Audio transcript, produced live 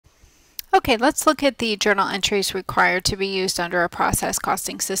Okay, let's look at the journal entries required to be used under a process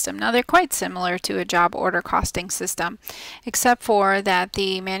costing system. Now they're quite similar to a job order costing system, except for that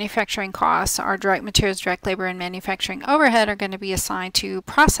the manufacturing costs, our direct materials, direct labor, and manufacturing overhead are going to be assigned to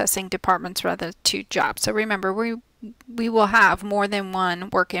processing departments rather to jobs. So remember, we will have more than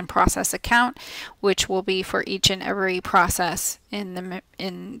one work in process account, which will be for each and every process in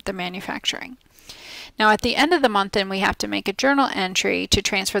the manufacturing. Now at the end of the month then we have to make a journal entry to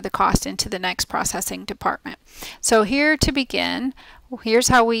transfer the cost into the next processing department. So here to begin, here's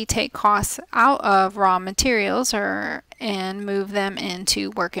how we take costs out of raw materials and move them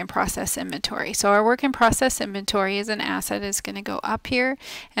into work in process inventory. So our work in process inventory as an asset is going to go up here,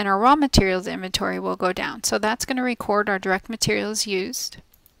 and our raw materials inventory will go down. So that's going to record our direct materials used.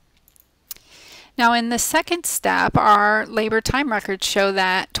 Now in the second step, our labor time records show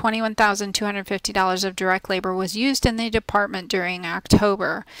that $21,250 of direct labor was used in the department during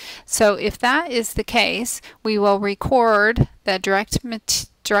October. So if that is the case, we will record the direct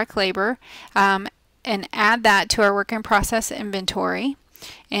labor and add that to our work in process inventory,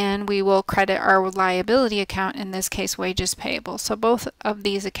 and we will credit our liability account, in this case wages payable. So both of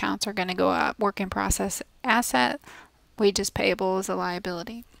these accounts are going to go up. Work in process asset, wages payable is a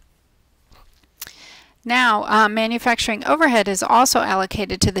liability. Now, manufacturing overhead is also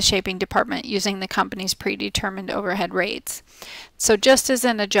allocated to the shaping department using the company's predetermined overhead rates. So just as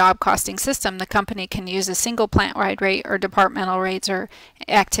in a job costing system, the company can use a single plant-wide rate or departmental rates or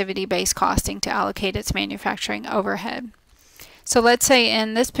activity-based costing to allocate its manufacturing overhead. So let's say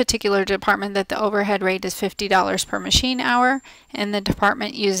in this particular department that the overhead rate is $50 per machine hour, and the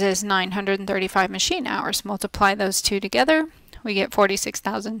department uses 935 machine hours. Multiply those two together, we get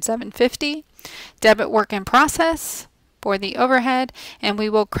 $46,750. Debit work in process for the overhead, and we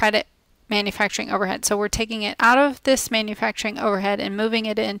will credit manufacturing overhead. So we're taking it out of this manufacturing overhead and moving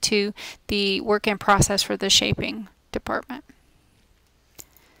it into the work in process for the shaping department.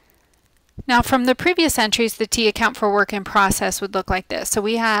 Now from the previous entries, the T account for work in process would look like this. So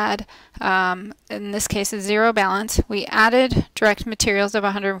we had, in this case, a zero balance. We added direct materials of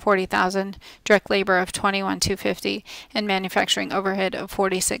 $140,000, direct labor of $21,250, and manufacturing overhead of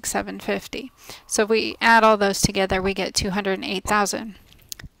 $46,750. So if we add all those together, we get $208,000.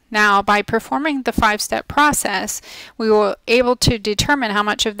 Now, by performing the five-step process, we were able to determine how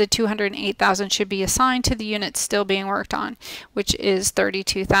much of the $208,000 should be assigned to the units still being worked on, which is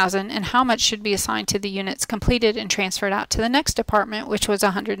 $32,000, and how much should be assigned to the units completed and transferred out to the next department, which was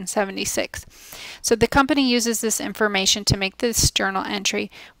 $176,000. So the company uses this information to make this journal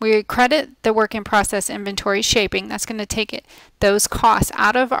entry. We credit the work in process inventory shaping. That's going to take those costs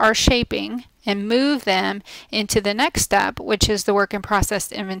out of our shaping and move them into the next step, which is the work in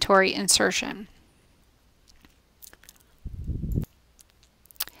process inventory insertion.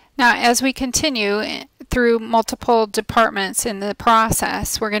 Now, as we continue through multiple departments in the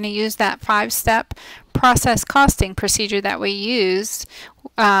process, we're going to use that five-step process costing procedure that we used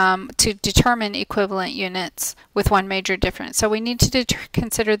to determine equivalent units with one major difference. So we need to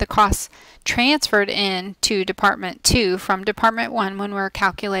consider the costs transferred in to Department 2 from Department 1 when we're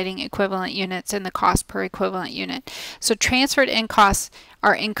calculating equivalent units and the cost per equivalent unit. So transferred in costs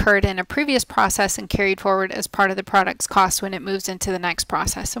are incurred in a previous process and carried forward as part of the product's cost when it moves into the next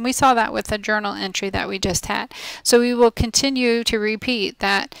process. And we saw that with the journal entry that we just had. So we will continue to repeat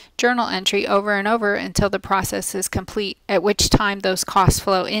that journal entry over and over until the process is complete, at which time those costs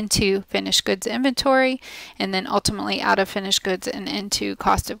flow into finished goods inventory and then ultimately out of finished goods and into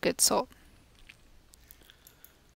cost of goods sold.